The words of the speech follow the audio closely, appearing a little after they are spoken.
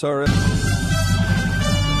Sorry.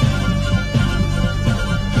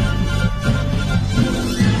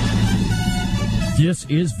 This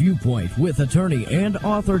is Viewpoint with attorney and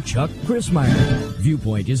author Chuck Crismier.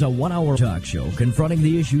 Viewpoint is a one-hour talk show confronting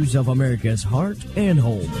the issues of America's heart and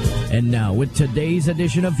home. And now, with today's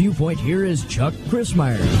edition of Viewpoint, here is Chuck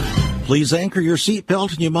Crismier. Please anchor your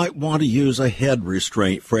seatbelt, and you might want to use a head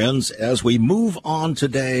restraint, friends, as we move on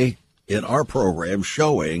today in our program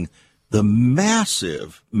showing the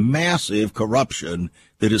massive, massive corruption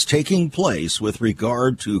that is taking place with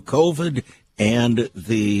regard to COVID and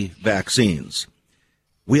the vaccines.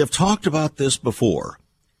 We have talked about this before,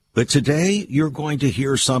 but today you're going to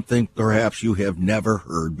hear something perhaps you have never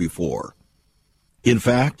heard before. In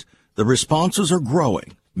fact, the responses are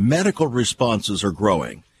growing. Medical responses are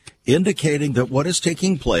growing, indicating that what is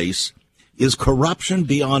taking place is corruption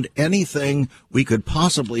beyond anything we could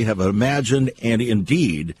possibly have imagined, and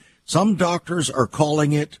indeed, some doctors are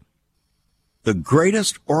calling it the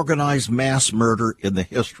greatest organized mass murder in the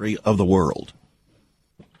history of the world.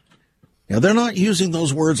 Now, they're not using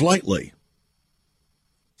those words lightly.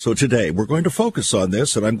 So today, we're going to focus on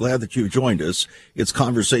this, and I'm glad that you've joined us. It's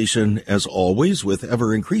conversation, as always, with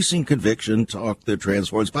ever-increasing conviction, talk that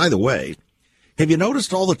transforms. By the way, have you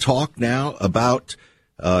noticed all the talk now about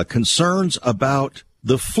concerns about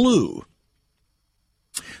the flu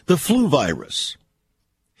virus?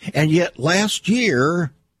 And yet last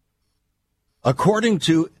year, according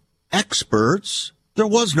to experts, there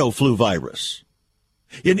was no flu virus.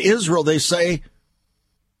 In Israel, they say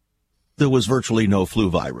there was virtually no flu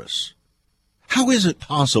virus. How is it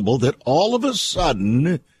possible that all of a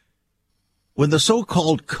sudden, when the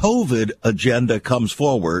so-called COVID agenda comes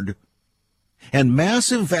forward and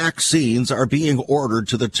massive vaccines are being ordered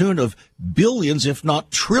to the tune of billions, if not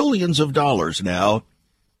trillions of dollars now,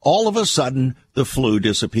 all of a sudden the flu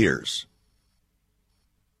disappears?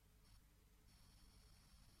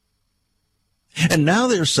 And now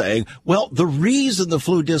they're saying, well, the reason the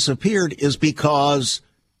flu disappeared is because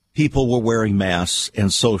people were wearing masks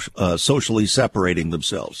and socially separating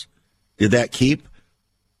themselves. Did that keep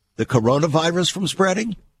the coronavirus from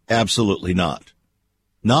spreading? Absolutely not.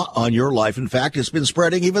 Not on your life. In fact, it's been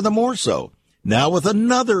spreading even the more so. Now with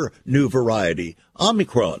another new variety,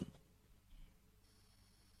 Omicron.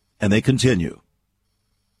 And they continue.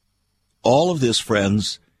 All of this,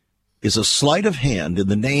 friends, is a sleight of hand in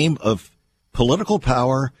the name of political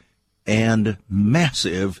power and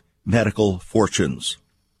massive medical fortunes.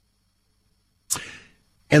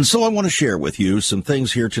 And so I want to share with you some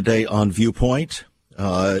things here today on Viewpoint.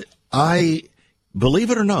 I,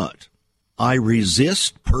 believe it or not, I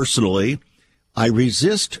resist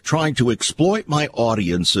trying to exploit my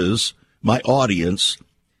audience,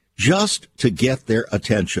 just to get their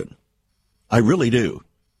attention. I really do.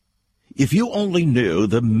 If you only knew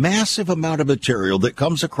the massive amount of material that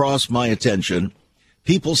comes across my attention,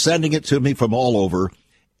 people sending it to me from all over,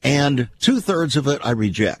 and 2/3 of it I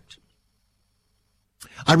reject.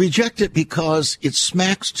 I reject it because it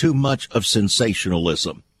smacks too much of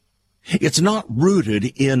sensationalism. It's not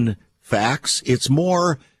rooted in facts. It's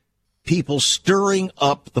more people stirring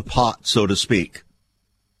up the pot, so to speak.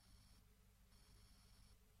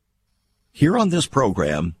 Here on this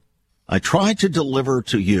program, I try to deliver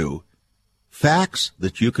to you facts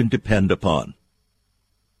that you can depend upon,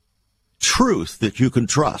 truth that you can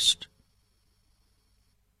trust,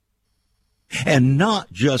 and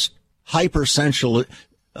not just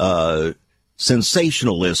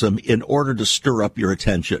sensationalism in order to stir up your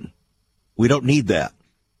attention. We don't need that.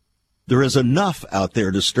 There is enough out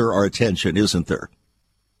there to stir our attention, isn't there?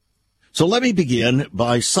 So let me begin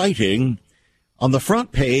by citing on the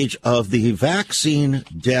front page of the vaccine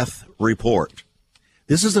death report.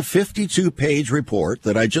 This is a 52-page report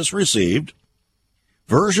that I just received.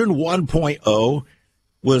 Version 1.0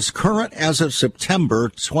 was current as of September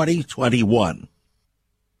 2021.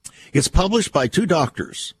 It's published by 2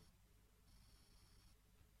 doctors.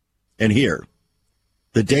 And here,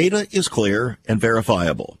 the data is clear and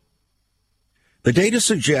verifiable. The data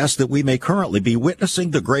suggests that we may currently be witnessing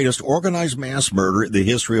the greatest organized mass murder in the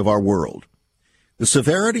history of our world. The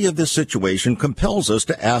severity of this situation compels us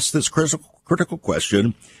to ask this critical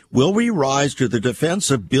question: will we rise to the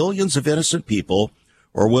defense of billions of innocent people,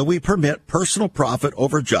 or will we permit personal profit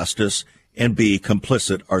over justice and be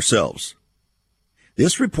complicit ourselves?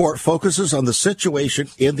 This report focuses on the situation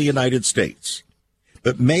in the United States,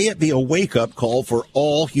 but may it be a wake-up call for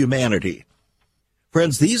all humanity.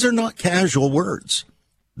 Friends, these are not casual words.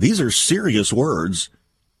 These are serious words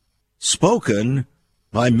spoken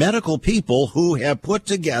by medical people who have put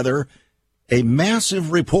together a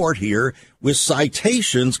massive report here with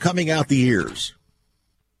citations coming out the ears.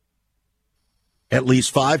 at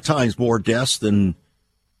least 5 times more deaths than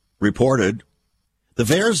reported. The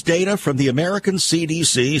VAERS data from the American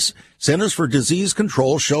CDC, Centers for Disease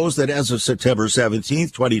Control, shows that as of September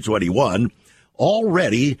 17th, 2021,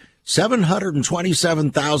 already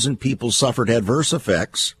 727,000 people suffered adverse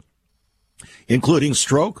effects, including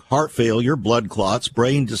stroke, heart failure, blood clots,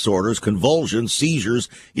 brain disorders, convulsions, seizures,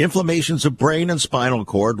 inflammations of brain and spinal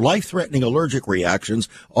cord, life-threatening allergic reactions,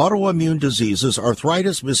 autoimmune diseases,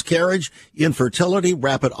 arthritis, miscarriage, infertility,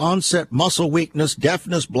 rapid onset, muscle weakness,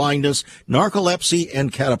 deafness, blindness, narcolepsy,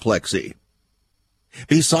 and cataplexy.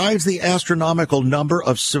 Besides the astronomical number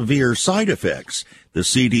of severe side effects, the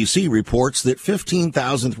CDC reports that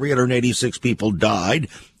 15,386 people died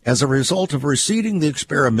as a result of receiving the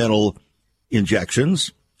experimental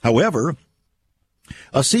injections. However,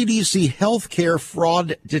 a CDC healthcare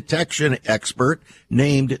fraud detection expert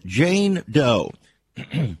named Jane Doe,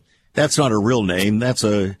 that's not a real name, that's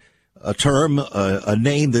a term, a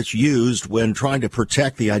name that's used when trying to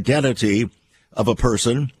protect the identity of a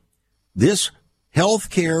person. This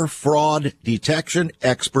healthcare fraud detection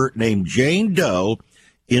expert named Jane Doe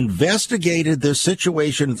investigated this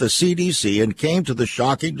situation at the CDC and came to the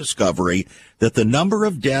shocking discovery that the number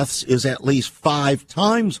of deaths is at least 5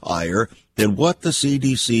 times higher than what the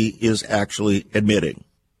CDC is actually admitting.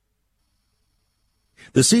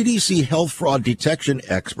 The CDC health fraud detection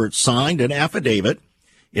expert signed an affidavit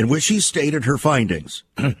in which she stated her findings.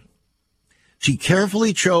 She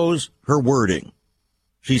carefully chose her wording.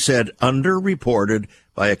 She said underreported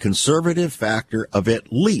by a conservative factor of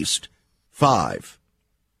at least 5.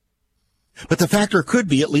 But the factor could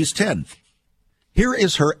be at least 10. Here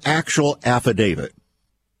is her actual affidavit.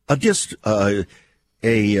 A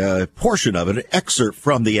portion of it, an excerpt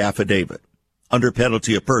from the affidavit, under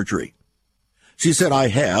penalty of perjury. She said, I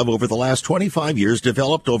have, over the last 25 years,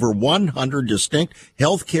 developed over 100 distinct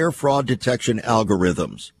healthcare fraud detection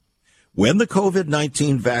algorithms. When the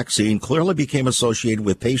COVID-19 vaccine clearly became associated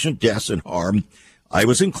with patient deaths and harm, I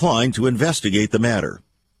was inclined to investigate the matter.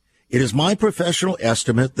 It is my professional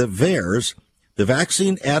estimate that VAERS, the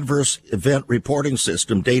Vaccine Adverse Event Reporting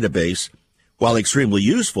System database, while extremely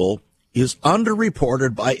useful, is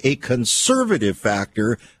underreported by a conservative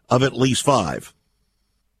factor of at least 5,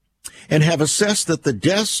 and have assessed that the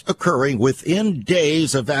deaths occurring within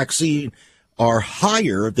days of vaccine are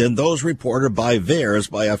higher than those reported by VAERS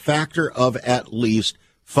by a factor of at least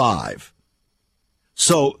 5.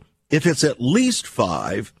 So if it's at least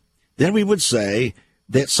 5, then we would say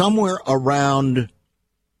that somewhere around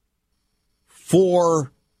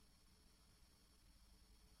 4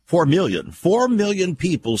 million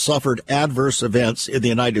people suffered adverse events in the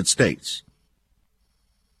United States.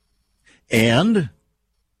 And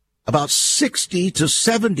about 60 to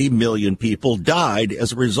 70 million people died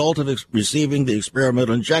as a result of receiving the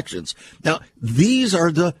experimental injections. Now, these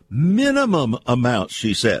are the minimum amounts,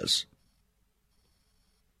 she says.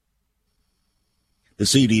 The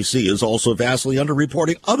CDC is also vastly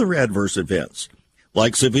underreporting other adverse events,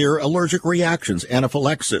 like severe allergic reactions,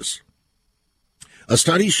 anaphylaxis. A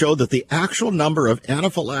study showed that the actual number of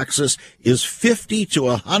anaphylaxis is 50 to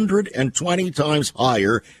 120 times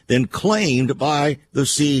higher than claimed by the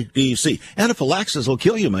CDC. Anaphylaxis will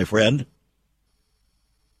kill you, my friend.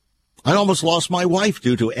 I almost lost my wife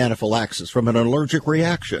due to anaphylaxis from an allergic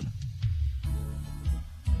reaction.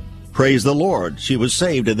 Praise the Lord, she was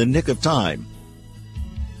saved in the nick of time.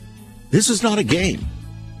 This is not a game.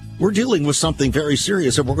 We're dealing with something very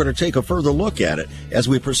serious, and we're going to take a further look at it as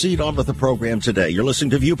we proceed on with the program today. You're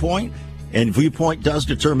listening to Viewpoint, and Viewpoint does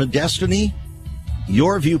determine destiny.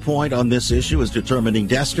 Your viewpoint on this issue is determining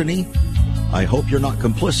destiny. I hope you're not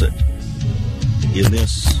complicit in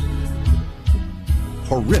this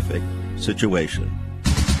horrific situation.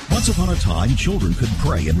 Once upon a time, children could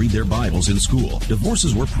pray and read their Bibles in school.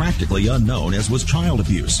 Divorces were practically unknown, as was child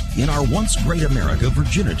abuse. In our once great America,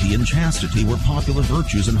 virginity and chastity were popular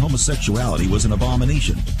virtues, and homosexuality was an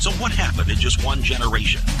abomination. So what happened in just one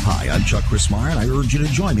generation? Hi, I'm Chuck Christmeyer, and I urge you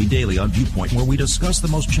to join me daily on Viewpoint, where we discuss the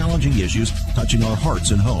most challenging issues touching our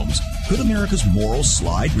hearts and homes. Could America's moral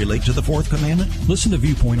slide relate to the Fourth Commandment? Listen to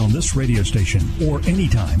Viewpoint on this radio station or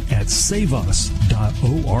anytime at saveus.org.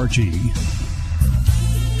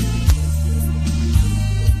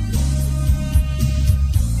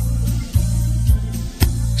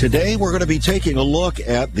 Today, we're going to be taking a look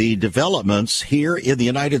at the developments here in the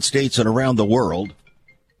United States and around the world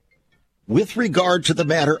with regard to the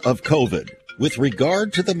matter of COVID. With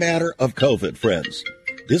regard to the matter of COVID, friends,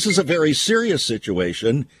 this is a very serious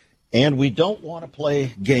situation, and we don't want to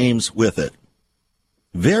play games with it.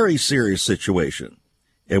 Very serious situation,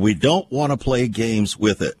 and we don't want to play games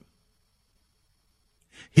with it.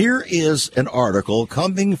 Here is an article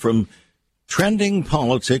coming from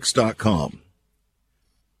trendingpolitics.com.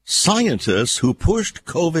 Scientists who pushed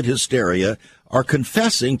COVID hysteria are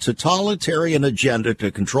confessing totalitarian agenda to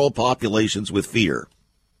control populations with fear.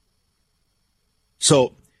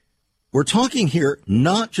 So we're talking here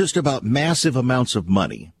not just about massive amounts of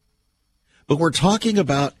money, but we're talking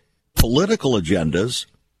about political agendas.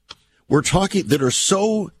 We're talking that are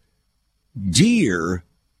so dear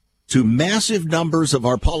to massive numbers of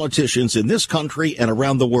our politicians in this country and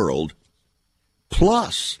around the world,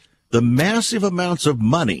 plus the massive amounts of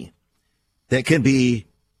money that can be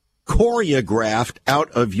choreographed out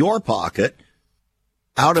of your pocket,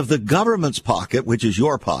 out of the government's pocket, which is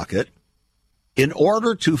your pocket, in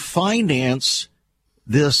order to finance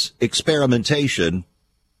this experimentation.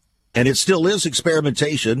 And it still is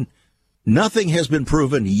experimentation. Nothing has been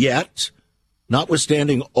proven yet.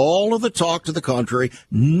 Notwithstanding all of the talk to the contrary,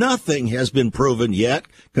 nothing has been proven yet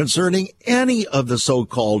concerning any of the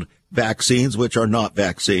so-called vaccines, which are not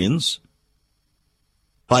vaccines,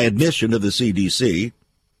 by admission of the CDC.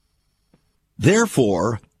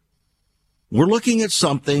 Therefore, we're looking at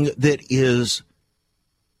something that is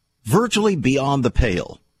virtually beyond the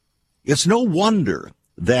pale. It's no wonder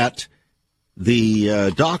that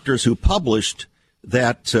the doctors who published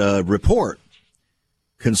that report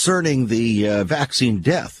concerning the vaccine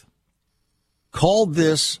death called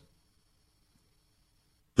this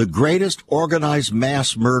the greatest organized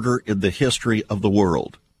mass murder in the history of the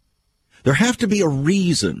world. There has to be a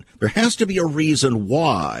reason. There has to be a reason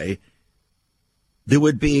why there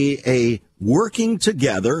would be a working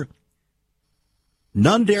together,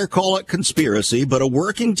 none dare call it conspiracy, but a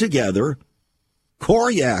working together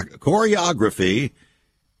choreography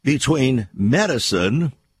between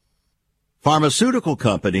medicine, pharmaceutical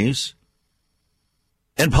companies,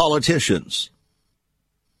 and politicians.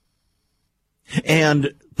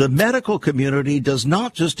 And the medical community does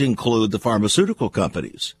not just include the pharmaceutical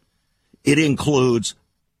companies. It includes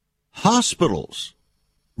hospitals,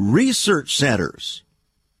 research centers,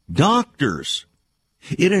 doctors.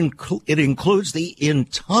 It includes the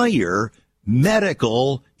entire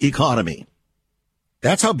medical economy.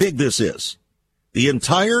 That's how big this is. The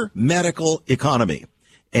entire medical economy.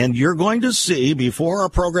 And you're going to see, before our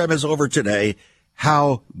program is over today,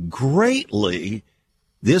 how greatly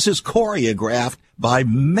this is choreographed by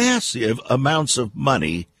massive amounts of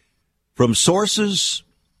money from sources,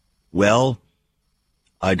 well,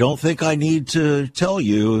 I don't think I need to tell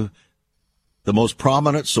you the most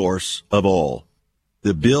prominent source of all,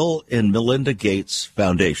 the Bill and Melinda Gates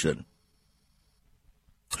Foundation.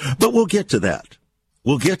 But we'll get to that.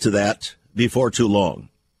 We'll get to that before too long.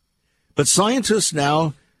 But scientists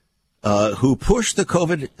now who push the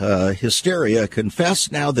COVID hysteria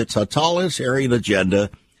confess now the totalitarian agenda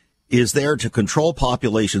is there to control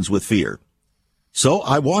populations with fear. So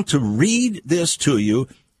I want to read this to you.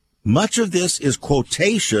 Much of this is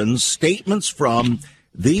quotations, statements from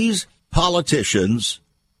these politicians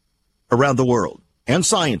around the world and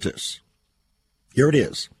scientists. Here it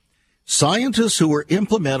is. Scientists who were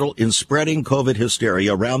instrumental in spreading COVID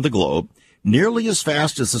hysteria around the globe nearly as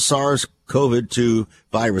fast as the SARS-CoV-2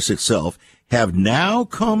 virus itself have now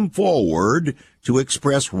come forward to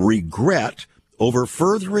express regret over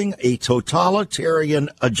furthering a totalitarian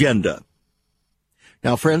agenda.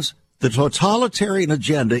 Now, friends, the totalitarian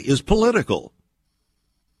agenda is political.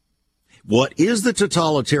 What is the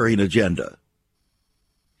totalitarian agenda?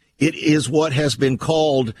 It is what has been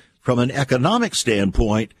called, from an economic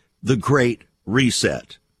standpoint, the Great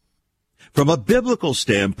Reset. From a biblical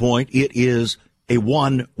standpoint, it is a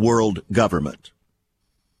one-world government.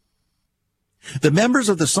 The members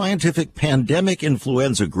of the Scientific Pandemic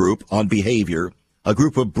Influenza Group on Behavior, a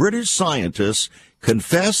group of British scientists,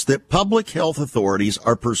 confess that public health authorities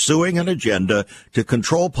are pursuing an agenda to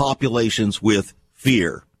control populations with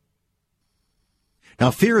fear.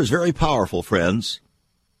 Now, fear is very powerful, friends.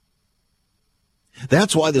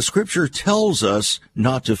 That's why the Scripture tells us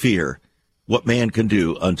not to fear what man can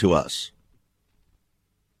do unto us.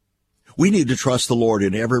 We need to trust the Lord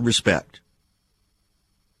in every respect.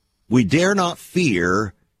 We dare not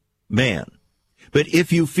fear man. But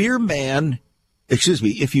if you fear man,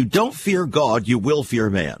 if you don't fear God, you will fear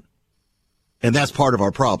man. And that's part of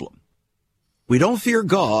our problem. We don't fear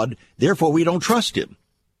God, therefore we don't trust him.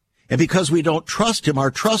 And because we don't trust him,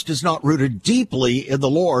 our trust is not rooted deeply in the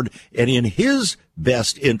Lord and in his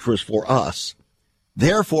best interest for us.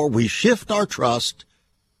 Therefore, we shift our trust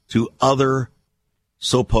to other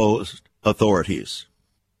supposed authorities,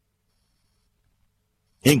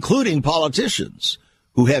 including politicians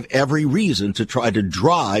who have every reason to try to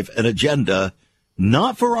drive an agenda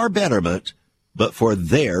not for our betterment, but for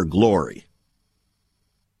their glory.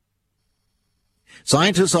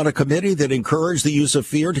 Scientists on a committee that encouraged the use of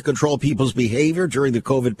fear to control people's behavior during the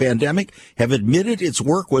COVID pandemic have admitted its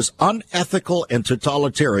work was unethical and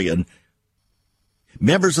totalitarian.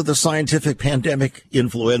 Members of the Scientific Pandemic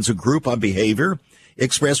Influenza Group on Behavior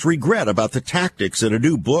expressed regret about the tactics in a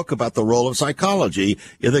new book about the role of psychology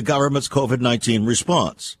in the government's COVID-19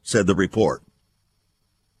 response, said the report.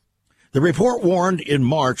 The report warned in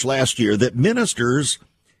March last year that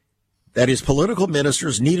political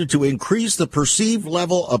ministers needed to increase the perceived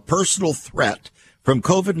level of personal threat from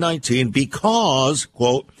COVID-19 because,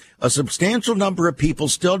 quote, a substantial number of people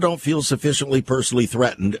still don't feel sufficiently personally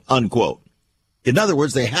threatened, unquote. In other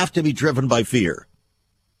words, they have to be driven by fear.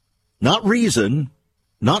 Not reason,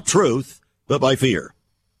 not truth, but by fear.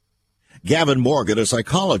 Gavin Morgan, a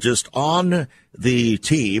psychologist on the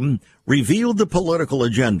team, revealed the political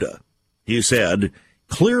agenda. He said,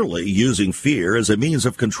 clearly, using fear as a means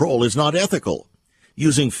of control is not ethical.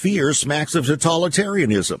 Using fear smacks of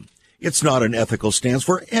totalitarianism. It's not an ethical stance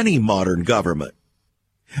for any modern government.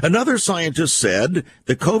 Another scientist said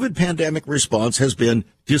the COVID pandemic response has been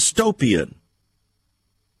dystopian.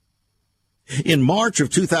 In March of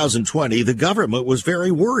 2020, the government was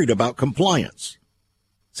very worried about compliance,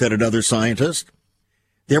 said another scientist.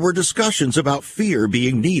 There were discussions about fear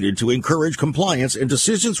being needed to encourage compliance, and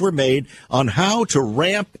decisions were made on how to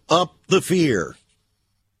ramp up the fear.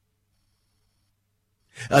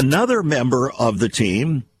 Another member of the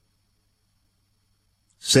team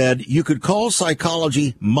said you could call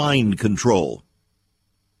psychology mind control.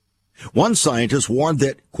 One scientist warned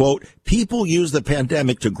that, quote, people use the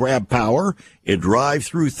pandemic to grab power and drive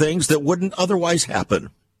through things that wouldn't otherwise happen.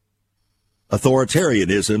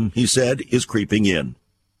 Authoritarianism, he said, is creeping in.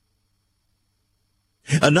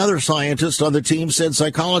 Another scientist on the team said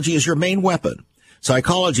psychology is your main weapon.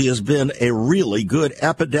 Psychology has been a really good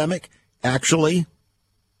epidemic, actually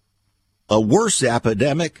a worse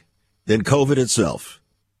epidemic than COVID itself.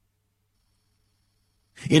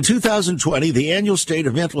 In 2020, the annual state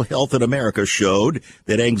of mental health in America showed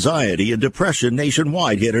that anxiety and depression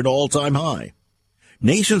nationwide hit an all-time high.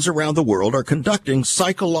 Nations around the world are conducting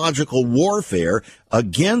psychological warfare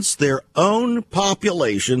against their own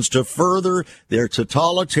populations to further their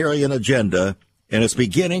totalitarian agenda, and it's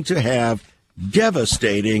beginning to have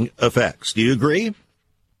devastating effects. Do you agree?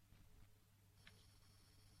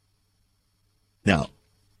 Now,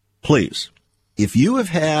 please, if you have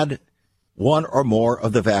had one or more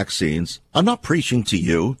of the vaccines, I'm not preaching to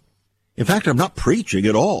you. In fact, I'm not preaching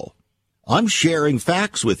at all. I'm sharing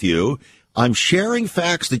facts with you. I'm sharing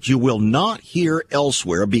facts that you will not hear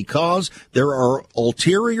elsewhere because there are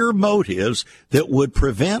ulterior motives that would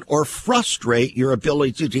prevent or frustrate your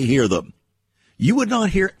ability to hear them. You would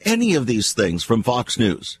not hear any of these things from Fox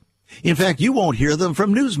News. In fact, you won't hear them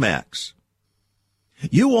from Newsmax.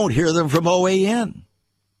 You won't hear them from OAN.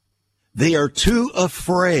 They are too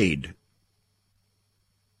afraid.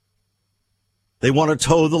 They want to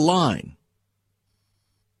toe the line.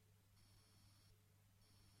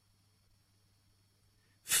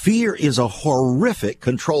 Fear is a horrific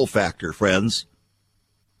control factor, friends.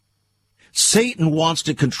 Satan wants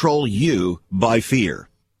to control you by fear.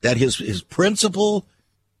 That is his principal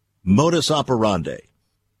modus operandi.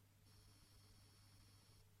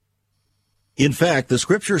 In fact, the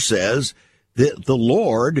scripture says that the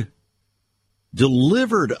Lord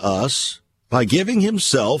delivered us by giving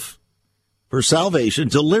himself for salvation,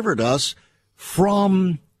 delivered us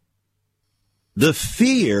from the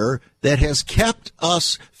fear that has kept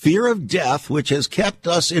us, fear of death, which has kept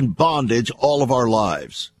us in bondage all of our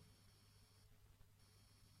lives.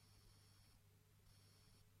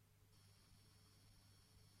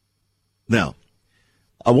 Now,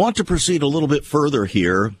 I want to proceed a little bit further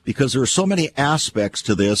here because there are so many aspects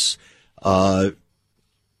to this. But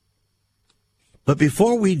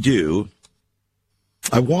before we do,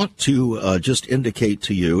 I want to just indicate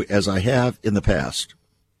to you, as I have in the past,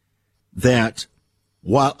 that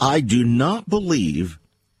while I do not believe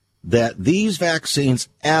that these vaccines,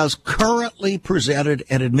 as currently presented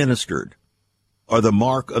and administered, are the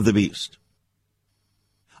mark of the beast,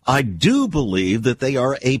 I do believe that they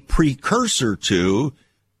are a precursor to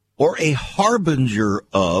or a harbinger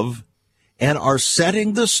of and are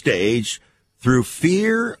setting the stage through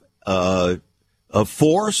fear of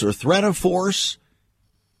force or threat of force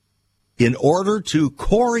in order to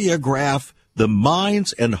choreograph the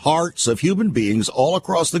minds and hearts of human beings all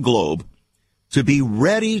across the globe to be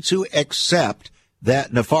ready to accept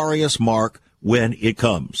that nefarious mark when it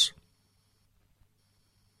comes.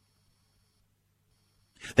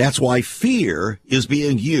 That's why fear is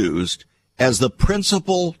being used as the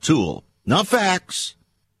principal tool. Not facts,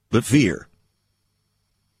 but fear.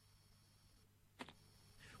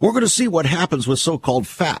 We're going to see what happens with so-called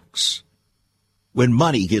facts when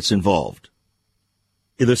money gets involved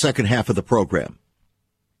in the second half of the program.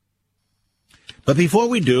 But before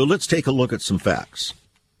we do, let's take a look at some facts.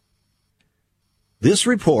 This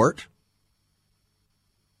report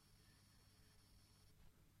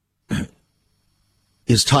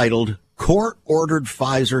is titled, Court-Ordered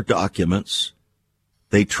Pfizer Documents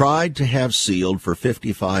They Tried to Have Sealed for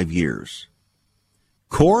 55 Years.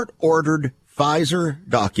 Court-ordered Pfizer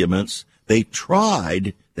documents they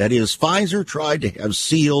tried, that is, Pfizer tried to have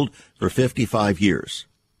sealed for 55 years.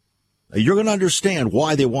 Now, you're going to understand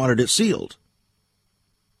why they wanted it sealed.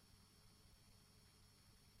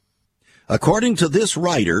 According to this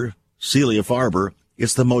writer, Celia Farber,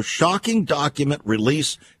 it's the most shocking document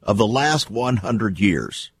release of the last 100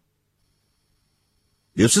 years.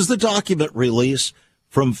 This is the document release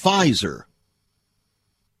from Pfizer,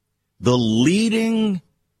 the leading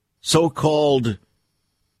so-called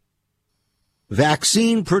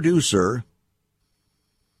vaccine producer.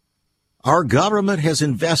 Our government has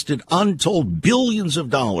invested untold billions of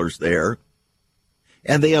dollars there,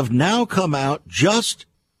 and they have now come out just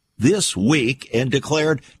this week and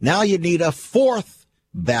declared now you need a fourth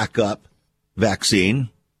backup vaccine.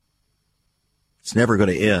 It's never going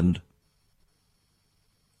to end.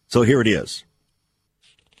 So here it is.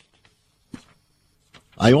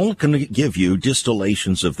 I only can give you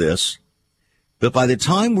distillations of this, but by the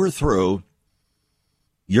time we're through,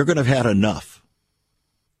 you're going to have had enough.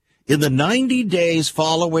 In the 90 days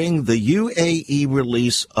following the UAE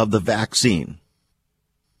release of the vaccine,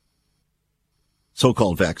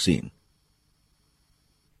 so-called vaccine,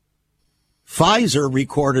 Pfizer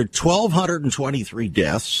recorded 1,223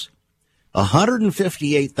 deaths,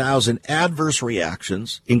 158,000 adverse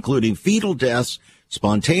reactions, including fetal deaths,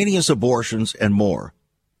 spontaneous abortions, and more.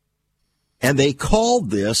 And they called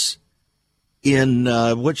this, in,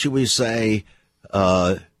 what should we say,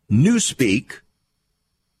 newspeak,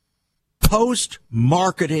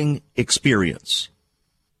 post-marketing experience.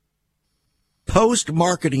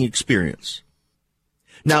 Post-marketing experience.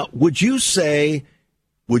 Now, would you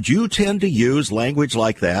tend to use language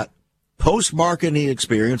like that, post-marketing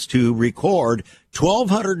experience, to record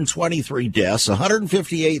 1,223 deaths,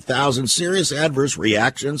 158,000 serious adverse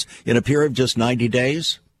reactions in a period of just 90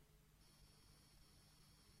 days?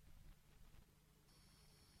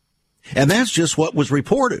 And that's just what was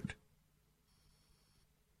reported.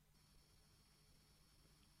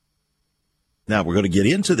 Now, we're going to get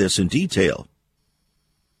into this in detail,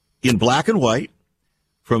 in black and white,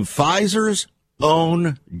 from Pfizer's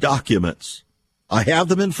own documents. I have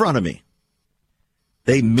them in front of me.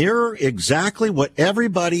 They mirror exactly what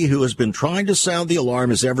everybody who has been trying to sound the alarm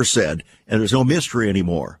has ever said, and there's no mystery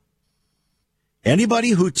anymore. Anybody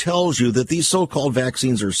who tells you that these so-called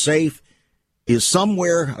vaccines are safe is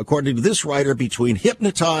somewhere, according to this writer, between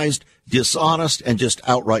hypnotized, dishonest, and just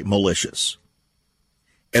outright malicious.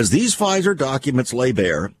 As these Pfizer documents lay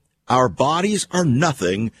bare, our bodies are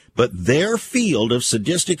nothing but their field of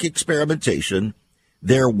sadistic experimentation,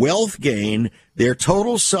 their wealth gain, their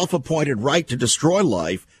total self-appointed right to destroy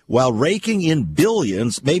life, while raking in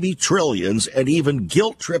billions, maybe trillions, and even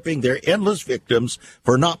guilt-tripping their endless victims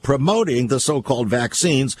for not promoting the so-called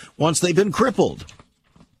vaccines once they've been crippled.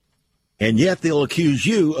 And yet they'll accuse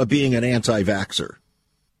you of being an anti-vaxxer.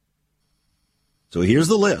 So here's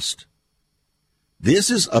the list.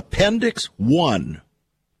 This is Appendix 1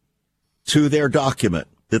 to their document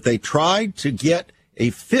that they tried to get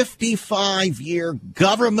a 55-year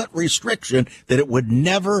government restriction that it would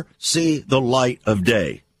never see the light of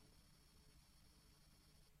day.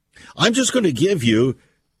 I'm just going to give you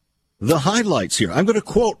the highlights here. I'm going to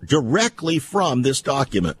quote directly from this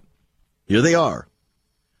document. Here they are.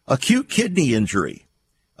 Acute kidney injury,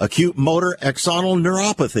 acute motor axonal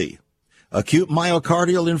neuropathy, acute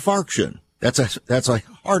myocardial infarction. That's a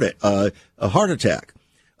heart attack.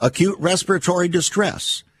 Acute respiratory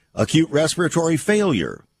distress, acute respiratory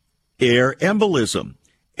failure, air embolism,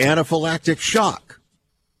 anaphylactic shock,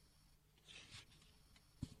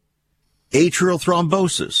 atrial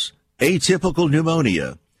thrombosis, atypical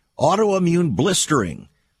pneumonia, autoimmune blistering,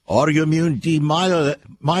 autoimmune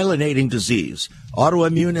demyelinating disease,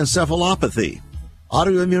 autoimmune encephalopathy,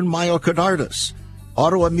 autoimmune myocarditis,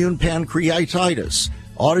 autoimmune pancreatitis,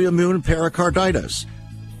 autoimmune pericarditis,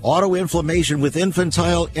 autoinflammation with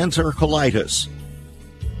infantile enterocolitis.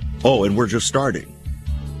 Oh, and we're just starting.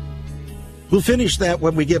 We'll finish that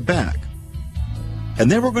when we get back.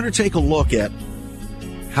 And then we're going to take a look at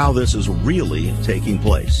how this is really taking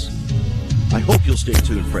place. I hope you'll stay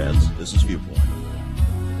tuned, friends. This is Viewpoint.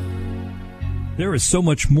 There is so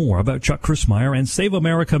much more about Chuck Christmeyer and Save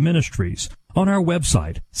America Ministries on our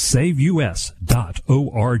website, saveus.org.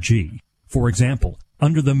 For example,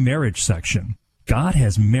 under the marriage section, God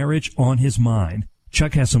has marriage on his mind.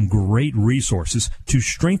 Chuck has some great resources to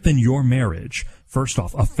strengthen your marriage. First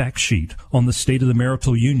off, a fact sheet on the state of the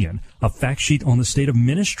marital union, a fact sheet on the state of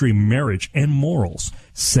ministry, marriage, and morals.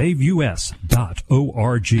 SaveUS.org.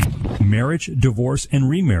 Marriage, divorce, and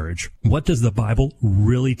remarriage. What does the Bible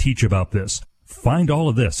really teach about this? Find all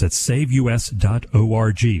of this at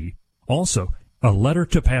SaveUS.org. Also, a letter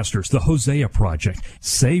to pastors, the Hosea Project,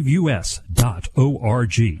 SaveUS.org,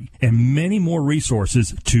 and many more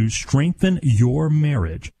resources to strengthen your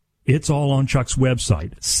marriage. It's all on Chuck's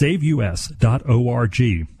website, SaveUS.org.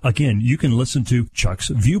 Again, you can listen to Chuck's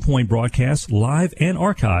Viewpoint broadcasts live and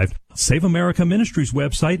archived. Save America Ministries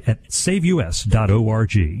website at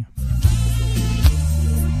SaveUS.org.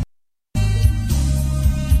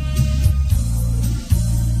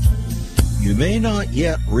 You may not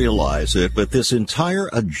yet realize it, but this entire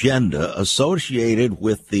agenda associated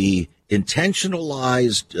with the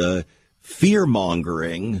intentionalized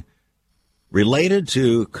fear-mongering related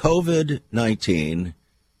to COVID-19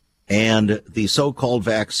 and the so-called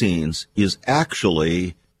vaccines is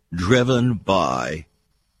actually driven by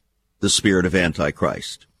the spirit of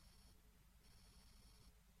Antichrist.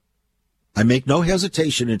 I make no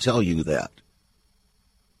hesitation to tell you that.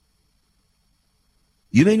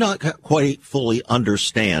 You may not quite fully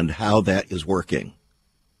understand how that is working,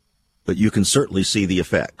 but you can certainly see the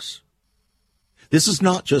effects. This is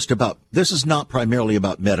not primarily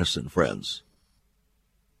about medicine, friends.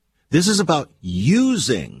 This is about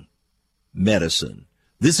using medicine.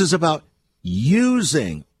 This is about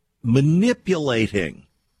manipulating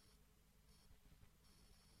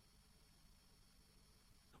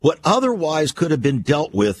what otherwise could have been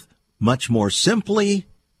dealt with much more simply,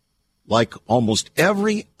 like almost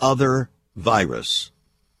every other virus.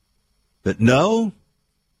 But no,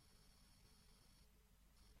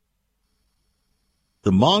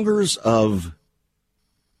 the mongers of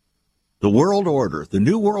the world order, the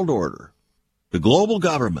new world order, the global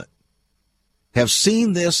government, have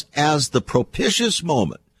seen this as the propitious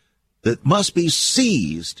moment that must be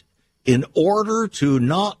seized in order to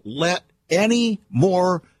not let any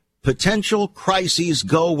more potential crises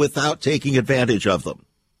go without taking advantage of them.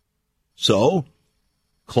 So,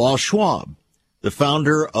 Klaus Schwab, the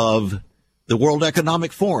founder of the World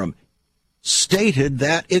Economic Forum, stated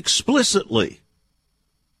that explicitly.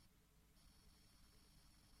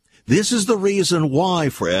 This is the reason why,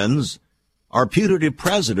 friends, our putative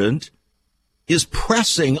president is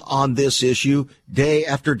pressing on this issue day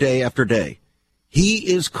after day after day.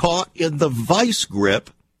 He is caught in the vice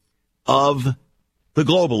grip of the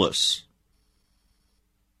globalists.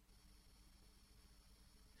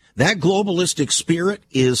 That globalistic spirit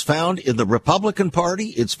is found in the Republican Party.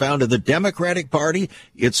 It's found in the Democratic Party.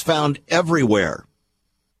 It's found everywhere.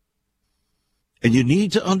 And you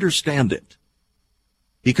need to understand it.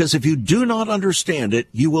 Because if you do not understand it,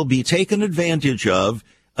 you will be taken advantage of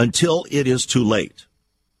until it is too late.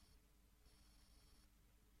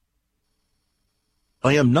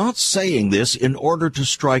 I am not saying this in order to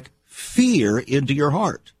strike fear into your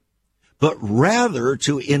heart, but rather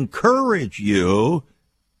to encourage you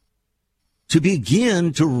to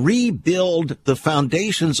begin to rebuild the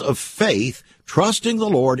foundations of faith, trusting the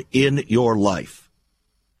Lord in your life.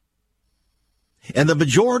 And the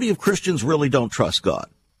majority of Christians really don't trust God.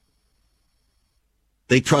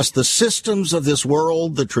 They trust the systems of this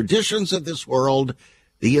world, the traditions of this world,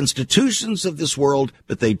 the institutions of this world,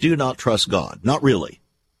 but they do not trust God. Not really.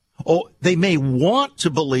 Oh, they may want to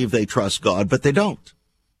believe they trust God, but they don't.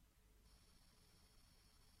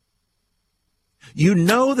 You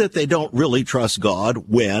know that they don't really trust God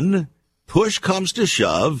when push comes to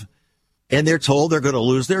shove and they're told they're going to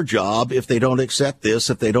lose their job if they don't accept this,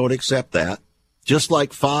 if they don't accept that. Just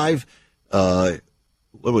like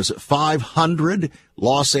 500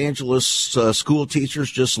 Los Angeles school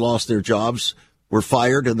teachers just lost their jobs, were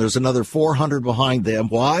fired, and there's another 400 behind them.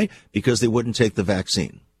 Why? Because they wouldn't take the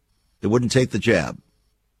vaccine. They wouldn't take the jab.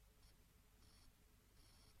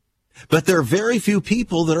 But there are very few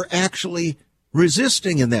people that are actually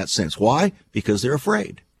resisting in that sense. Why? Because they're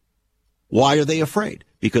afraid. Why are they afraid?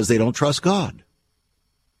 Because they don't trust God.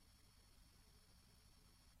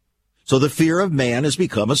 So the fear of man has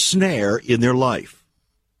become a snare in their life.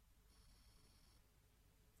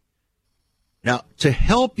 Now, to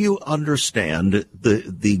help you understand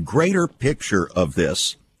the greater picture of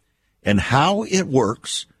this and how it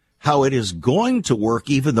works, how it is going to work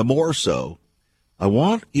even the more so, I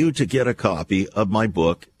want you to get a copy of my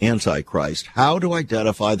book, Antichrist, How to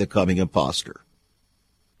Identify the Coming Imposter.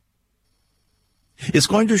 It's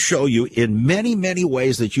going to show you in many, many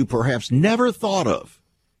ways that you perhaps never thought of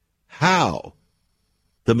how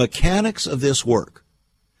the mechanics of this work,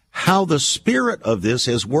 how the spirit of this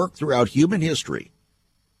has worked throughout human history,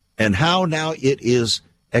 and how now it is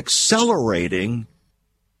accelerating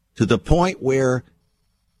to the point where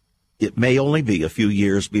it may only be a few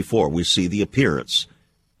years before we see the appearance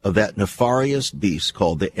of that nefarious beast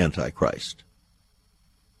called the Antichrist.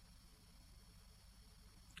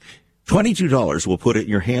 $22 will put it in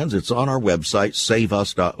your hands. It's on our website,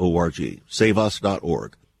 saveus.org,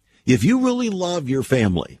 saveus.org. If you really love your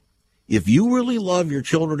family, if you really love your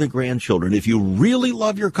children and grandchildren, if you really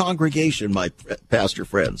love your congregation, my pastor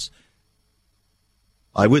friends,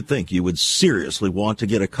 I would think you would seriously want to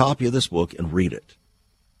get a copy of this book and read it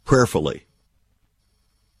prayerfully.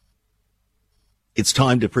 It's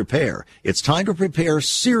time to prepare. It's time to prepare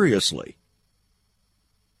seriously.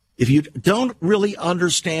 If you don't really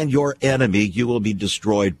understand your enemy, you will be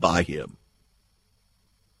destroyed by him.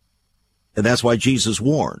 And that's why Jesus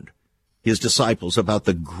warned his disciples about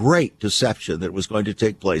the great deception that was going to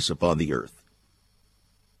take place upon the earth.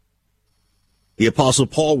 The Apostle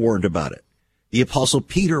Paul warned about it. The Apostle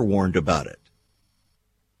Peter warned about it.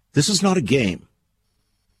 This is not a game.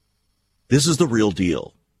 This is the real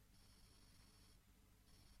deal.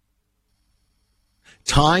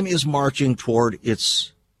 Time is marching toward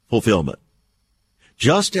its fulfillment.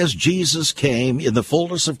 Just as Jesus came in the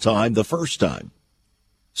fullness of time the first time,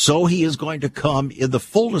 so he is going to come in the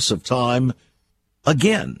fullness of time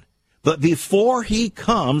again. But before he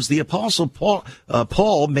comes, the Apostle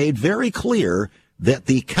Paul made very clear that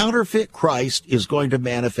the counterfeit Christ is going to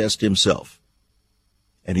manifest himself.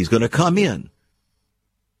 And he's going to come in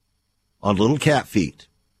on little cat feet.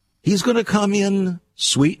 He's going to come in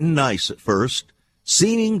sweet and nice at first,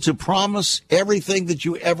 seeming to promise everything that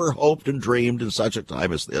you ever hoped and dreamed in such a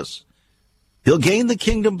time as this. He'll gain the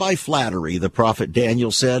kingdom by flattery, the prophet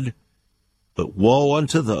Daniel said, but woe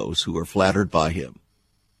unto those who are flattered by him.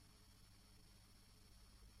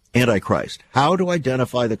 Antichrist, how to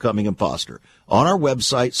identify the coming imposter. On our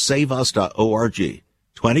website, saveus.org,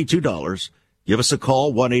 $22. Give us a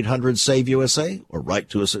call, 1-800-SAVE-USA, or write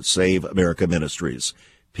to us at Save America Ministries.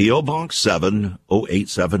 P.O. Box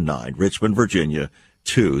 70879, Richmond, Virginia,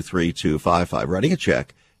 23255. Writing a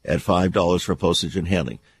check at $5 for postage and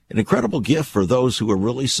handling. An incredible gift for those who are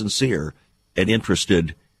really sincere and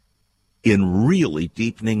interested in really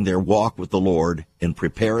deepening their walk with the Lord and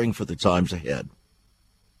preparing for the times ahead.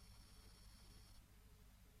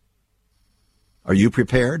 Are you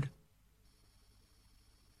prepared?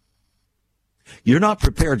 You're not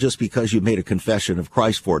prepared just because you made a confession of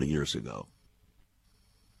Christ 40 years ago.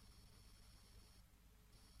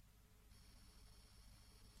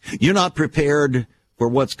 You're not prepared for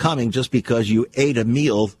what's coming just because you ate a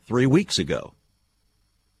meal 3 weeks ago.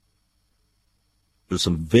 There's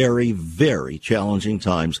some very, very challenging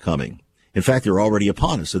times coming. In fact, they're already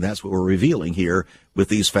upon us, and that's what we're revealing here with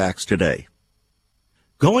these facts today.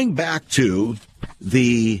 Going back to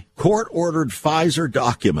the court-ordered Pfizer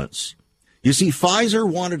documents, you see, Pfizer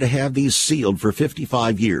wanted to have these sealed for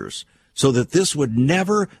 55 years so that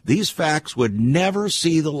these facts would never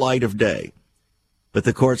see the light of day. But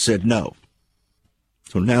the court said no.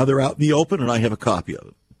 So now they're out in the open, and I have a copy of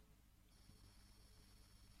it.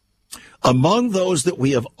 Among those that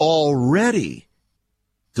we have already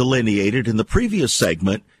delineated in the previous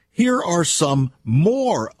segment, here are some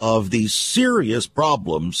more of these serious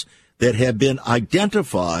problems that have been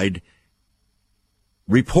identified,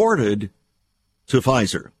 reported to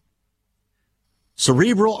Pfizer.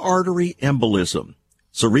 Cerebral artery embolism,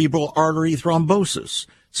 cerebral artery thrombosis,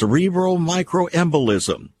 cerebral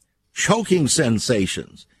microembolism, choking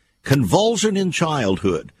sensations, convulsion in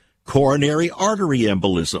childhood, coronary artery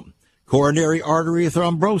embolism, coronary artery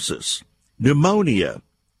thrombosis, pneumonia,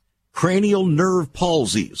 cranial nerve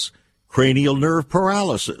palsies, cranial nerve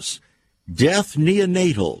paralysis, death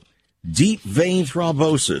neonatal, deep vein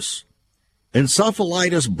thrombosis,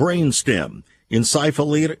 encephalitis brainstem,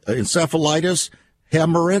 encephalitis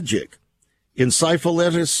hemorrhagic,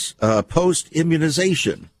 encephalitis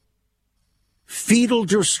post-immunization, fetal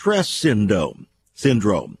distress syndrome,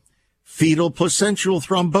 fetal placental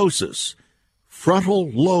thrombosis, frontal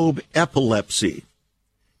lobe epilepsy,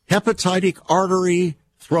 hepatic artery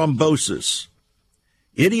thrombosis,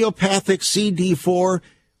 idiopathic CD4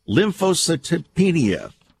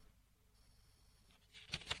 lymphocytopenia.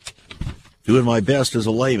 Doing my best as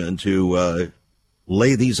a layman to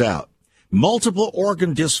lay these out. Multiple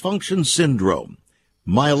organ dysfunction syndrome,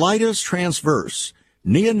 myelitis transverse,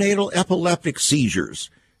 neonatal epileptic seizures,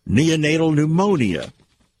 neonatal pneumonia,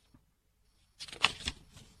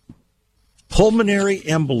 pulmonary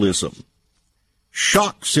embolism,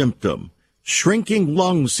 shock symptom, shrinking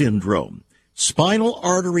lung syndrome, spinal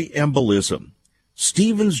artery embolism,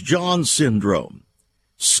 Stevens-Jones syndrome,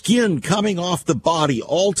 skin coming off the body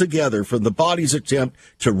altogether from the body's attempt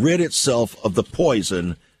to rid itself of the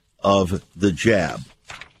poison of the jab.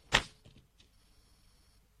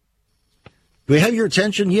 Do we have your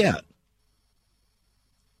attention yet?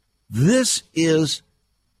 This is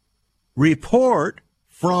report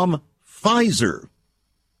from Pfizer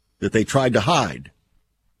that they tried to hide.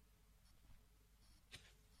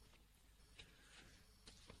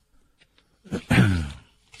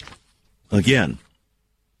 Again,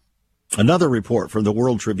 another report from the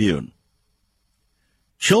World Tribune.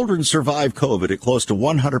 Children survive COVID at close to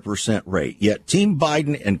 100% rate, yet Team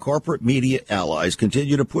Biden and corporate media allies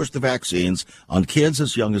continue to push the vaccines on kids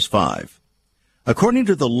as young as 5. According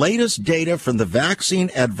to the latest data from the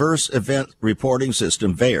Vaccine Adverse Event Reporting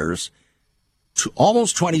System, VAERS,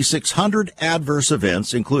 almost 2,600 adverse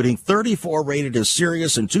events, including 34 rated as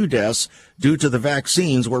serious and 2 deaths due to the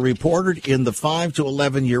vaccines, were reported in the 5 to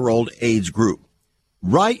 11-year-old age group,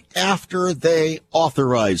 right after they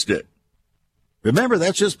authorized it. Remember,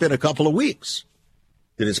 that's just been a couple of weeks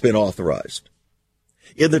that it's been authorized.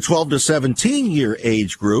 In the 12 to 17-year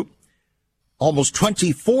age group, almost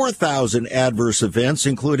 24,000 adverse events,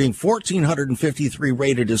 including 1,453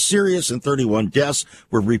 rated as serious and 31 deaths,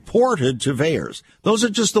 were reported to VAERS. Those are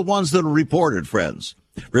just the ones that are reported, friends.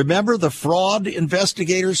 Remember, the fraud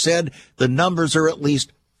investigators said the numbers are at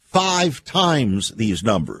least 5 times these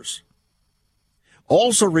numbers.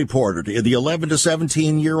 Also reported in the 11 to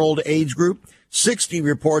 17-year-old age group, 60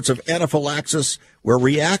 reports of anaphylaxis where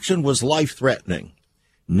reaction was life-threatening.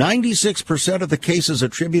 96% of the cases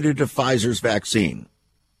attributed to Pfizer's vaccine.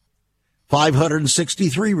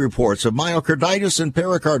 563 reports of myocarditis and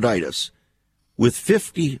pericarditis, with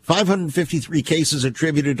 553 cases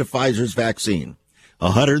attributed to Pfizer's vaccine.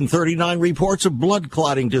 139 reports of blood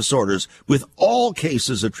clotting disorders, with all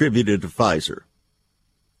cases attributed to Pfizer.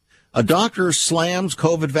 A doctor slams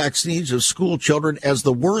COVID vaccines of school children as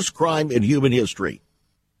the worst crime in human history.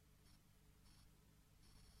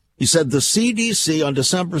 He said the CDC on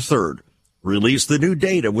December 3rd released the new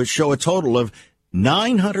data, which show a total of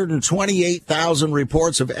 928,000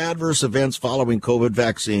 reports of adverse events following COVID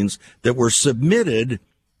vaccines that were submitted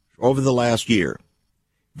over the last year.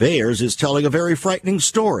 VAERS is telling a very frightening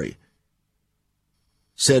story,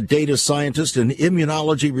 said data scientist and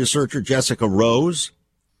immunology researcher Jessica Rose.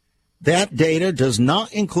 That data does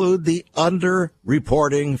not include the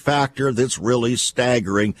under-reporting factor that's really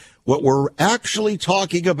staggering. What we're actually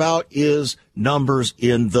talking about is numbers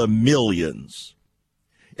in the millions.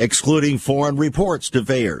 Excluding foreign reports to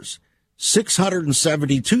VAERS,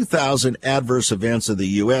 672,000 adverse events in the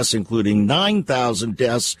U.S., including 9,000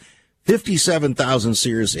 deaths, 57,000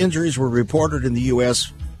 serious injuries were reported in the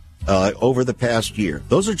U.S. Over the past year.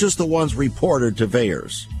 Those are just the ones reported to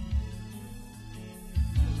VAERS.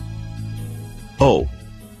 Oh,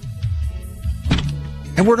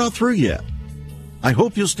 and we're not through yet. I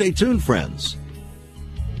hope you'll stay tuned, friends.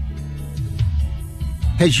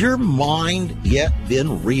 Has your mind yet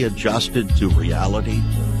been readjusted to reality?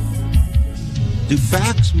 Do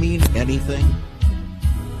facts mean anything?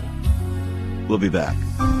 We'll be back.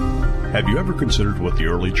 Have you ever considered what the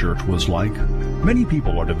early church was like? Many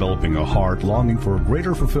people are developing a heart longing for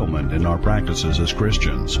greater fulfillment in our practices as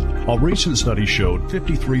Christians. A recent study showed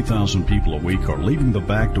 53,000 people a week are leaving the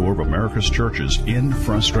back door of America's churches in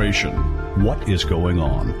frustration. What is going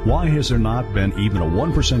on? Why has there not been even a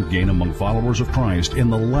 1% gain among followers of Christ in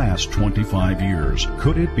the last 25 years?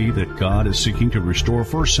 Could it be that God is seeking to restore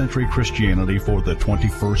first century Christianity for the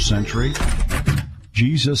 21st century?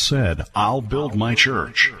 Jesus said, "I'll build my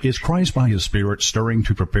church." Is Christ by His Spirit stirring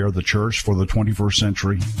to prepare the church for the 21st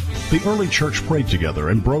century? The early church prayed together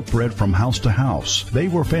and broke bread from house to house. They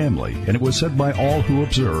were family, and it was said by all who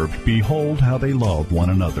observed, "Behold how they love one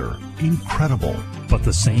another." Incredible. But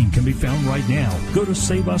the same can be found right now. Go to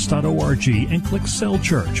saveus.org and click Cell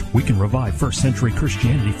Church. We can revive first century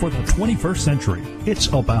Christianity for the 21st century. It's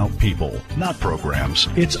about people, not programs.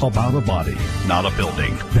 It's about a body, not a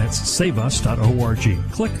building. That's saveus.org.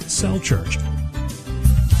 Click Cell Church.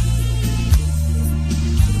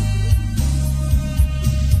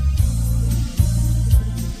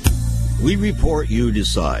 We report, you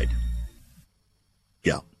decide.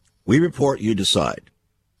 Yeah, we report, you decide.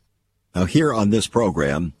 Now, here on this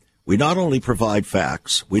program, we not only provide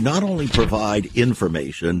facts, we not only provide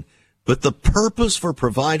information, But the purpose for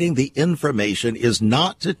providing the information is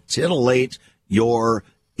not to titillate your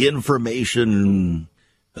information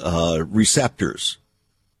receptors.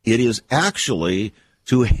 It is actually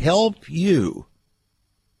to help you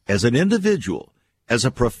as an individual, as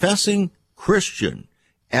a professing Christian,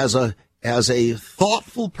 as a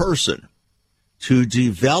thoughtful person, to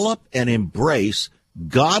develop and embrace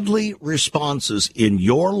godly responses in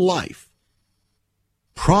your life,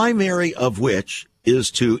 primary of which is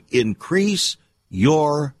to increase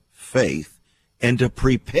your faith and to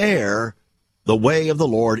prepare the way of the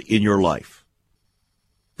Lord in your life.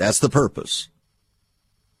 That's the purpose.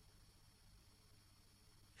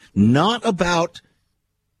 Not about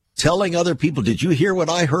telling other people, did you hear what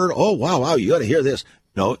I heard? Oh, wow, you got to hear this.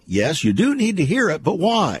 No, yes, you do need to hear it, but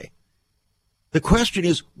why? The question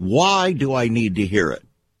is, why do I need to hear it?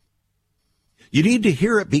 You need to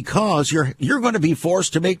hear it because you're going to be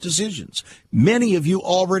forced to make decisions. Many of you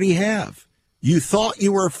already have. You thought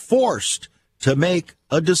you were forced to make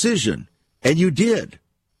a decision, and you did.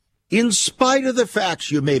 In spite of the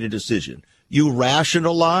facts, you made a decision. You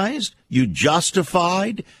rationalized, you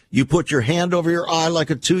justified, you put your hand over your eye like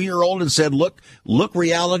a 2-year-old and said, look,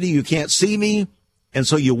 reality, you can't see me. And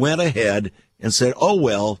so you went ahead and said, oh,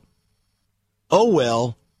 well.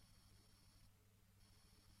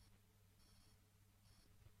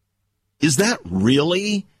 Is that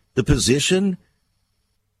really the position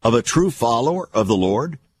of a true follower of the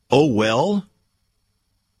Lord? Oh, well.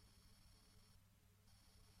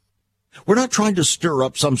 We're not trying to stir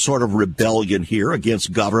up some sort of rebellion here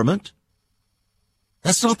against government.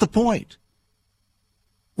 That's not the point.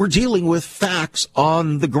 We're dealing with facts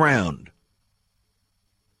on the ground.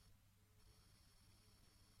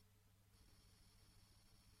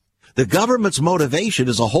 The government's motivation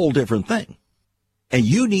is a whole different thing, and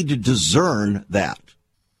you need to discern that.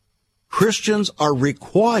 Christians are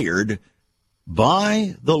required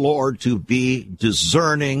by the Lord to be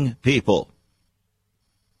discerning people.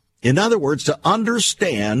 In other words, to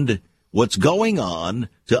understand what's going on,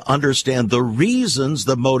 to understand the reasons,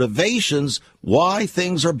 the motivations, why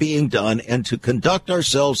things are being done, and to conduct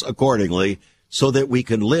ourselves accordingly so that we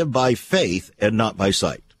can live by faith and not by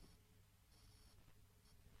sight.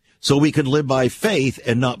 So we can live by faith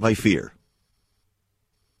and not by fear.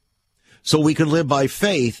 So we can live by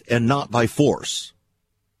faith and not by force.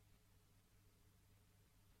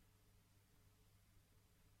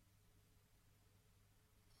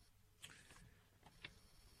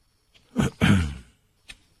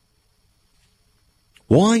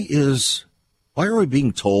 Why are we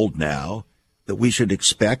being told now that we should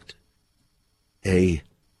expect a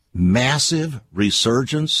massive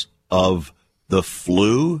resurgence of the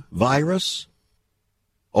flu virus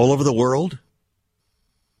all over the world,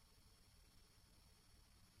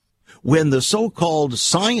 when the so-called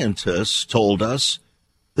scientists told us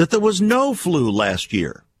that there was no flu last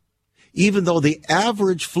year, even though the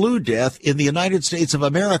average flu death in the United States of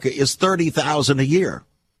America is 30,000 a year?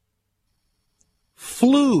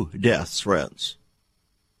 Flu deaths, friends.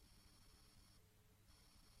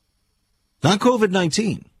 Not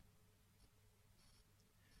COVID-19.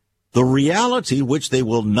 The reality, which they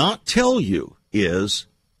will not tell you, is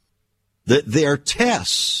that their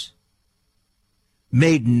tests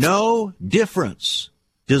made no difference,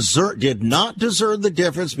 did not discern the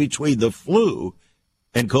difference between the flu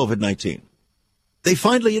and COVID-19. They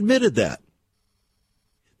finally admitted that.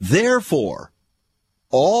 Therefore,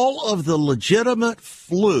 all of the legitimate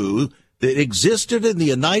flu that existed in the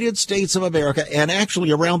United States of America and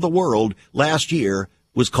actually around the world last year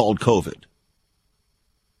was called COVID.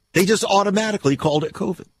 They just automatically called it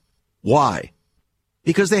COVID. Why?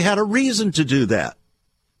 Because they had a reason to do that.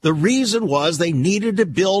 The reason was they needed to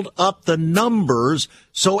build up the numbers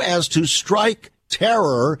so as to strike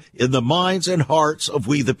terror in the minds and hearts of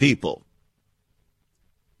we the people.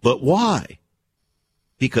 But why?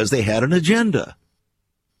 Because they had an agenda.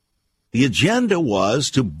 The agenda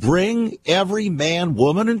was to bring every man,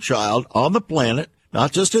 woman, and child on the planet,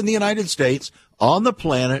 not just in the United States, on the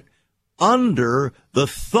planet, under the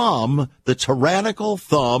thumb, the tyrannical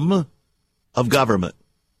thumb of government.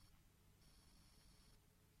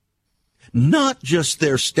 Not just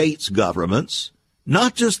their states' governments,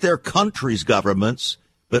 not just their countries' governments,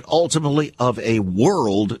 but ultimately of a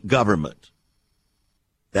world government.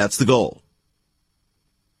 That's the goal.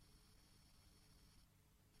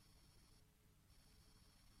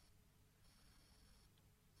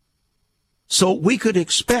 So we could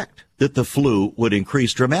expect that the flu would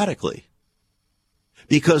increase dramatically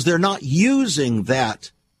because they're not using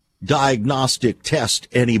that diagnostic test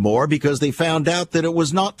anymore because they found out that it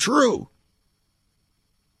was not true.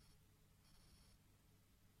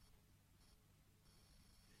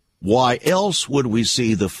 Why else would we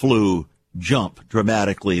see the flu jump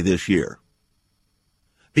dramatically this year?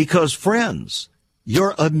 Because, friends,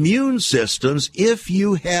 your immune systems, if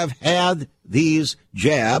you have had these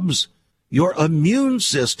jabs, your immune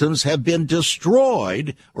systems have been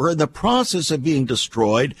destroyed or in the process of being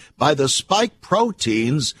destroyed by the spike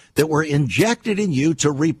proteins that were injected in you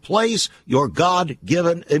to replace your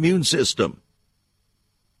God-given immune system.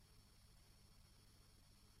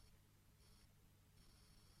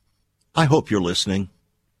 I hope you're listening.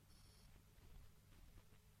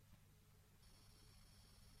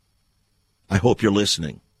 I hope you're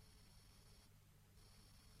listening.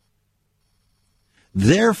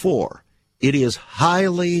 Therefore, it is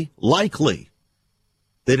highly likely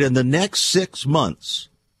that in the next 6 months,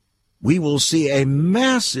 we will see a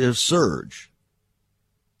massive surge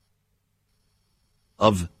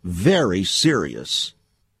of very serious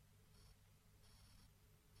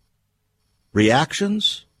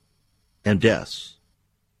reactions and deaths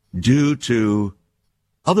due to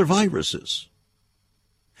other viruses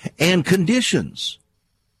and conditions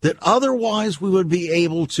that otherwise we would be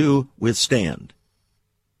able to withstand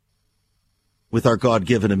with our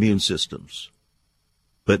God-given immune systems.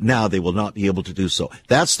 But now they will not be able to do so.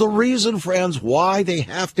 That's the reason, friends, why they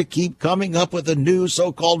have to keep coming up with a new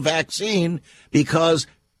so-called vaccine, because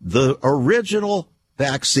the original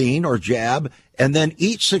vaccine or jab and then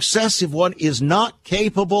each successive one is not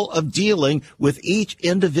capable of dealing with each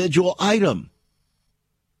individual item.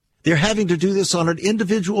 They're having to do this on an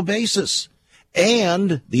individual basis.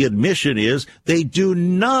 And the admission is they do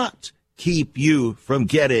not keep you from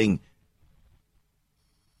getting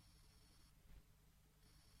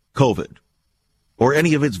COVID or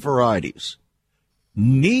any of its varieties.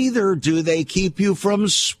 Neither do they keep you from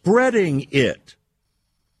spreading it.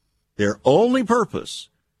 Their only purpose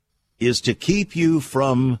is to keep you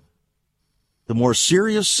from the more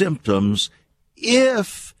serious symptoms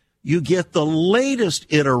if you get the latest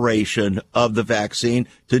iteration of the vaccine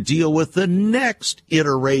to deal with the next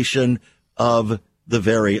iteration of the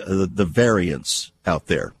variants out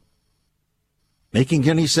there. Making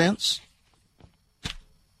any sense?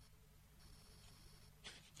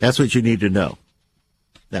 That's what you need to know.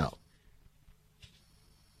 Now,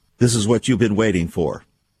 this is what you've been waiting for.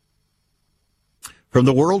 From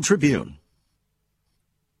the World Tribune,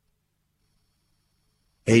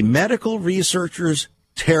 a medical researcher's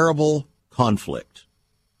terrible conflict.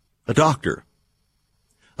 A doctor,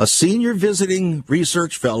 a senior visiting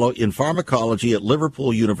research fellow in pharmacology at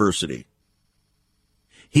Liverpool University.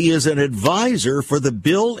 He is an advisor for the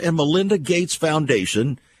Bill and Melinda Gates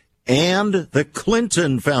Foundation and the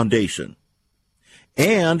Clinton Foundation,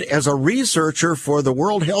 and as a researcher for the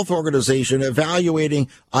World Health Organization evaluating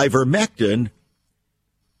ivermectin.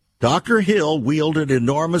 Dr. Hill wielded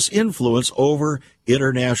enormous influence over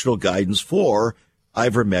international guidance for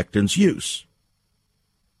ivermectin's use.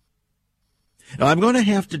 Now, I'm going to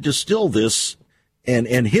have to distill this and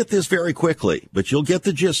hit this very quickly, but you'll get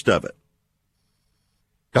the gist of it.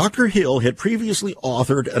 Dr. Hill had previously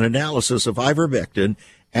authored an analysis of ivermectin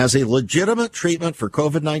as a legitimate treatment for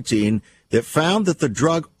COVID-19 that found that the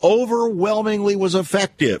drug overwhelmingly was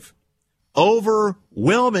effective.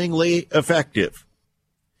 Overwhelmingly effective.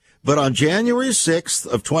 But on January 6th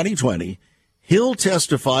of 2020, Hill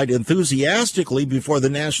testified enthusiastically before the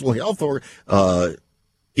National Health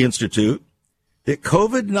Institute that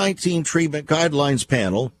COVID-19 treatment guidelines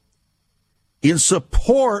panel in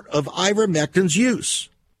support of ivermectin's use.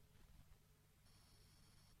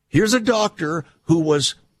 Here's a doctor who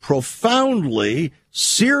was profoundly,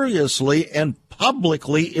 seriously, and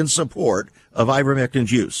publicly in support of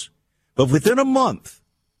ivermectin's use. But within a month,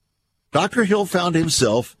 Dr. Hill found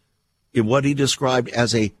himself in what he described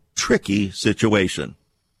as a tricky situation.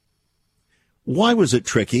 Why was it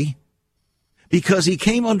tricky? Because he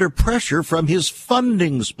came under pressure from his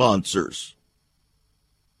funding sponsors.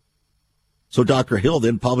 So Dr. Hill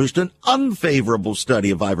then published an unfavorable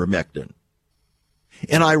study of ivermectin.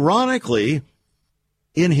 And ironically,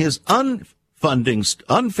 in his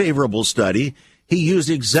unfavorable study, he used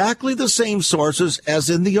exactly the same sources as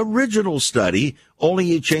in the original study, only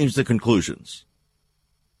he changed the conclusions.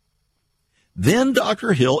 Then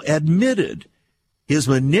Dr. Hill admitted his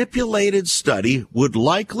manipulated study would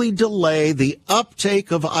likely delay the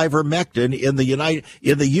uptake of ivermectin in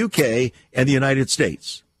the UK and the United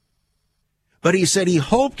States. But he said he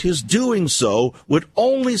hoped his doing so would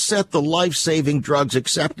only set the life-saving drug's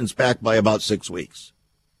acceptance back by about 6 weeks.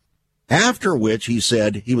 After which, he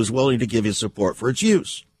said he was willing to give his support for its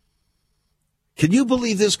use. Can you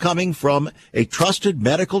believe this coming from a trusted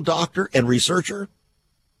medical doctor and researcher?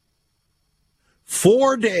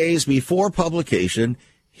 4 days before publication,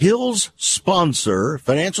 Hill's sponsor,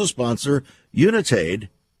 financial sponsor, Unitaid,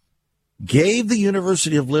 gave the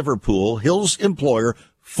University of Liverpool, Hill's employer,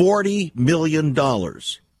 $40 million.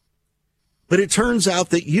 But it turns out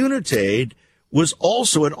that Unitaid was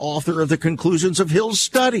also an author of the conclusions of Hill's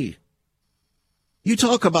study. You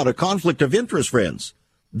talk about a conflict of interest, friends.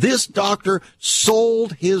 This doctor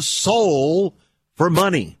sold his soul for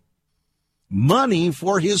money. Money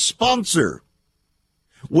for his sponsor.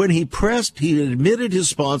 When he pressed, he admitted his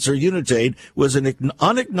sponsor, Unitaid, was an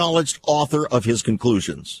unacknowledged author of his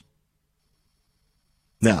conclusions.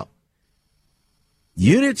 Now,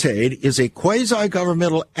 Unitaid is a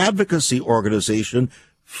quasi-governmental advocacy organization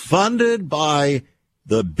funded by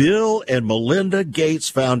the Bill and Melinda Gates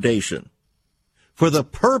Foundation for the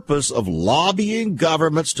purpose of lobbying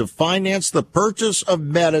governments to finance the purchase of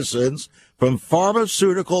medicines from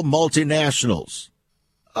pharmaceutical multinationals.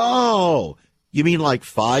 Oh, you mean like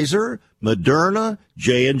Pfizer, Moderna,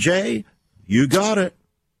 J&J? You got it.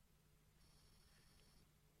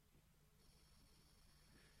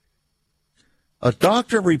 A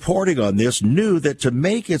doctor reporting on this knew that to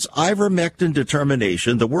make its ivermectin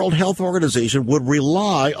determination, the World Health Organization would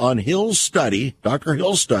rely on Hill's study, Dr.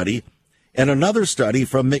 Hill's study, and another study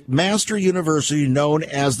from McMaster University known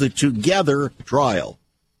as the Together Trial.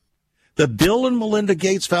 The Bill and Melinda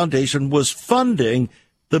Gates Foundation was funding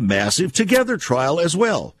the massive Together Trial as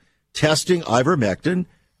well, testing ivermectin,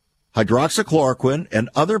 hydroxychloroquine, and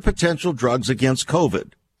other potential drugs against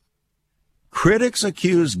COVID. Critics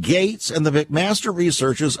accuse Gates and the McMaster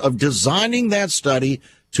researchers of designing that study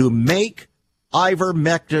to make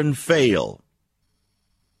ivermectin fail.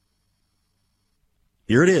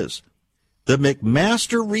 Here it is. The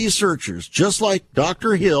McMaster researchers, just like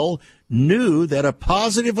Dr. Hill, knew that a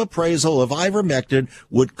positive appraisal of ivermectin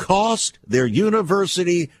would cost their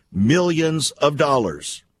university millions of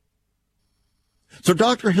dollars. So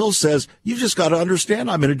Dr. Hill says, you've just got to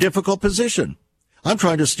understand I'm in a difficult position. I'm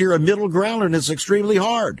trying to steer a middle ground, and it's extremely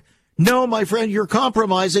hard. No, my friend, you're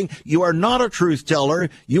compromising. You are not a truth teller.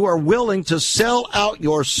 You are willing to sell out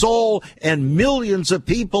your soul and millions of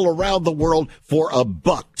people around the world for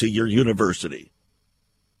 $1 to your university.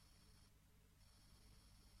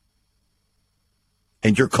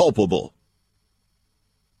 And you're culpable.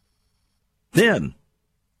 Then,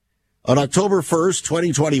 on October 1st,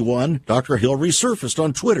 2021, Dr. Hill resurfaced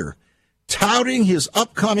on Twitter, touting his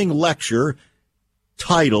upcoming lecture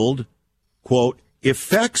titled, quote,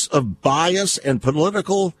 Effects of Bias and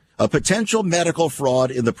Potential Medical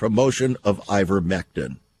Fraud in the Promotion of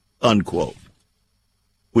Ivermectin, unquote,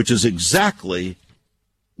 which is exactly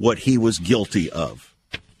what he was guilty of.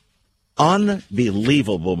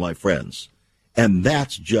 Unbelievable, my friends. And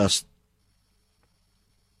that's just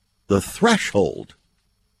the threshold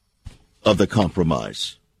of the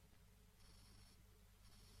compromise.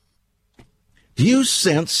 Do you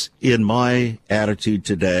sense in my attitude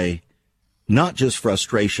today not just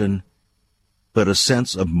frustration, but a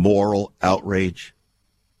sense of moral outrage?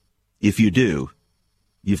 If you do,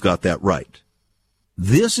 you've got that right.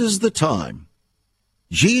 This is the time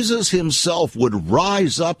Jesus himself would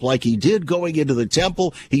rise up like he did going into the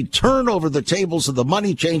temple. He'd turn over the tables of the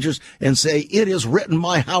money changers and say, it is written,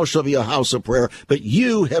 my house shall be a house of prayer, but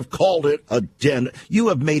you have called it a den. You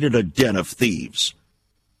have made it a den of thieves.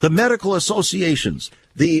 The medical associations,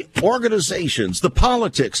 the organizations, the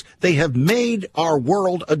politics, they have made our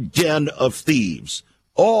world a den of thieves,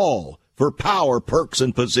 all for power, perks,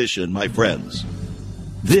 and position, my friends.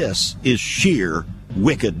 This is sheer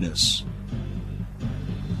wickedness.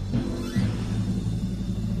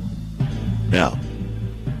 Now,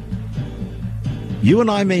 you and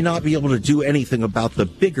I may not be able to do anything about the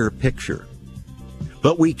bigger picture,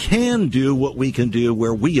 but we can do what we can do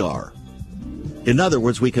where we are. In other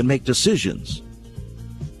words, we can make decisions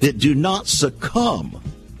that do not succumb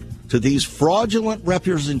to these fraudulent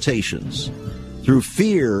representations through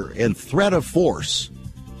fear and threat of force,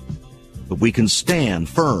 but we can stand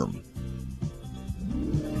firm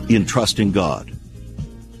in trusting God.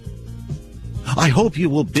 I hope you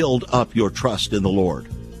will build up your trust in the Lord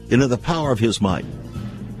and in the power of his might.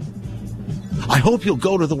 I hope you'll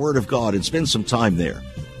go to the Word of God and spend some time there.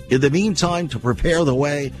 In the meantime, to prepare the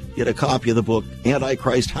way, get a copy of the book,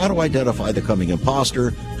 Antichrist, How to Identify the Coming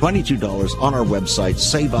Imposter, $22 on our website,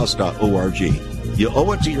 saveus.org. You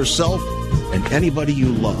owe it to yourself and anybody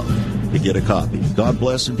you love to get a copy. God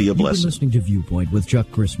bless and be a blessing. You've been listening to Viewpoint with Chuck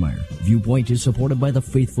Christmeyer. Viewpoint is supported by the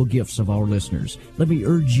faithful gifts of our listeners. Let me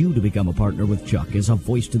urge you to become a partner with Chuck as a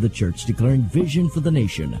voice to the church declaring vision for the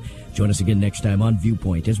nation. Join us again next time on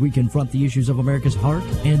Viewpoint as we confront the issues of America's heart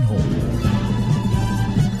and home.